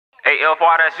Hey,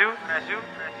 L4, that's you? That's you?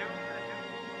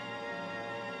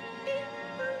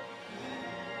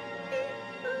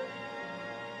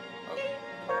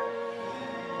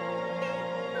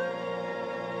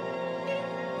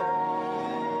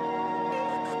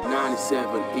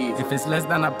 If it's less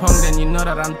than a pound, then you know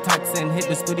that I'm taxing. Hit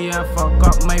the studio and fuck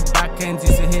up my back ends.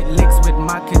 Used to hit licks with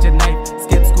my kitchen knife.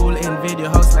 Skip school in video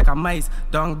house like a mice.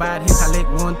 Dung bad, hit a lick,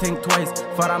 won't think twice.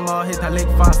 Furthermore, hit a lick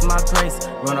fast, my price.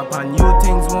 Run up on you,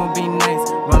 things won't be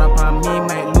nice. Run up on me,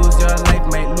 might lose your life,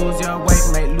 might lose your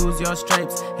wife, might lose your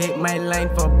stripes. Hit my line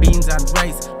for beans and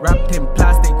rice. Wrapped in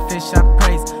plastic, fish at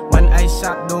price. When I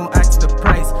shop, don't ask the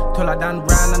price. BigTolaDon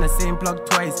brand on the same plug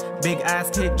twice. Big ass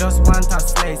cake, just want a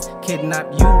slice.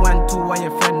 Kidnap you and two of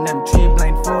your friend them. 3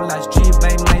 blind fool, that's 3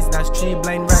 blind mice, that's 3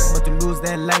 blind rats, but to lose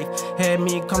their life. Hear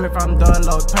me coming from the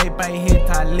loud pipe, I hit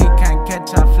a lick, can't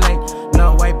catch a flight.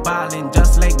 Now I ballin'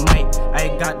 just like Mike.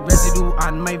 I got residue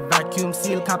on my vacuum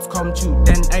seal caps come true.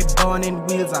 Then I burn in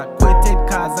wheels, I quitted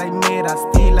cause I made a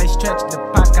steal. I stretch the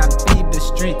pack and feed the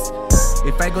streets.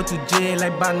 If I go to jail, I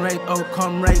ban right out,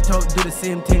 come right out, do the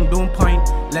same thing, don't point,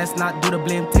 let's not do the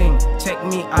blame thing. Check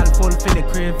me, I'll fulfill the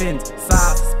cravings.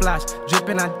 Sauce, splash,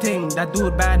 dripping and ting. That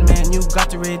dude bad man, you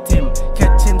got to rate him.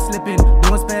 Catch him slipping,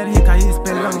 don't spell hit, cause he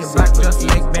spell on your black just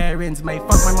like bearings. Might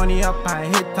fuck my money up, I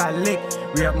hit a lick.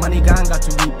 Re-up money gang, got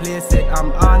to replace it.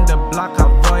 I'm on the block,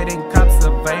 avoiding cops,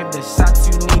 survive the shots,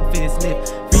 you need facelift.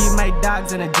 Free my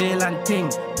dogs in a jail and ting.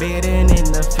 Bathing in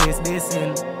the face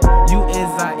basin. You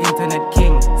is our internet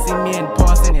king. See me in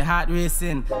pause and your heart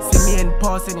racing. See me in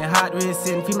pause and your heart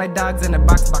racing. Feed my dogs in the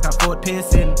box, back and forth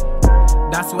pacing.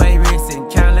 That's why I racing.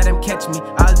 Can't let them catch me.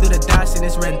 I'll do the dash and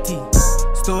it's renty.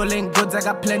 Stolen goods, I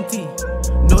got plenty.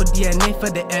 No DNA for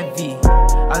the envy.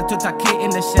 I'll put a K in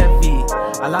the Chevy.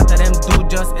 A lot of them do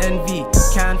just envy.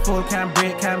 Can't fold, can't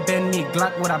break, can't bend me.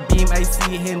 Glock with a beam, I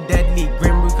see him deadly.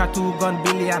 Grim Reaper, 2-gun,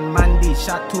 Billy and Mandy.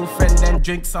 Shot 2 friends, then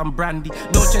drink some brandy.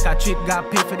 No trick or treat, gotta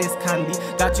pay for this candy.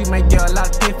 Got you my girl, I'll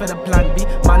pay for the plan B.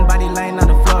 Man body line on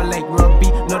the floor like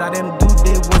rugby. Know that them do,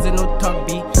 they wasn't no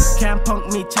tugby. Can't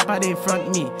punk me, chopper they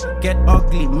front me. Get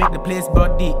ugly, make the place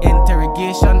body.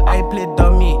 Interrogation, I play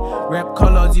dummy. Rap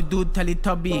colors, you do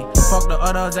Teletubby. Fuck the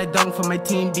others, I done for my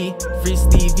team B. Free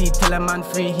Stevie, tell a man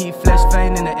free. He flesh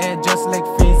flying in the air just like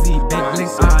Freezy. Big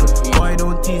blink on, boy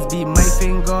don't tease me. My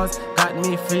fingers got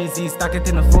me freezy. Stack it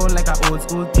in the phone like a old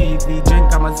school TV.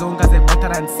 Drink Amazon cause they better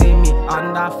than see me.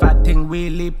 On that fat thing,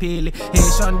 wheelie peely.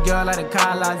 Haitian girl at the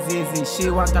call her Zizi. She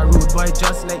want a rude boy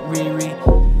just like Riri.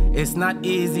 It's not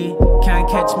easy, can't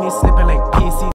catch me slipping like PC.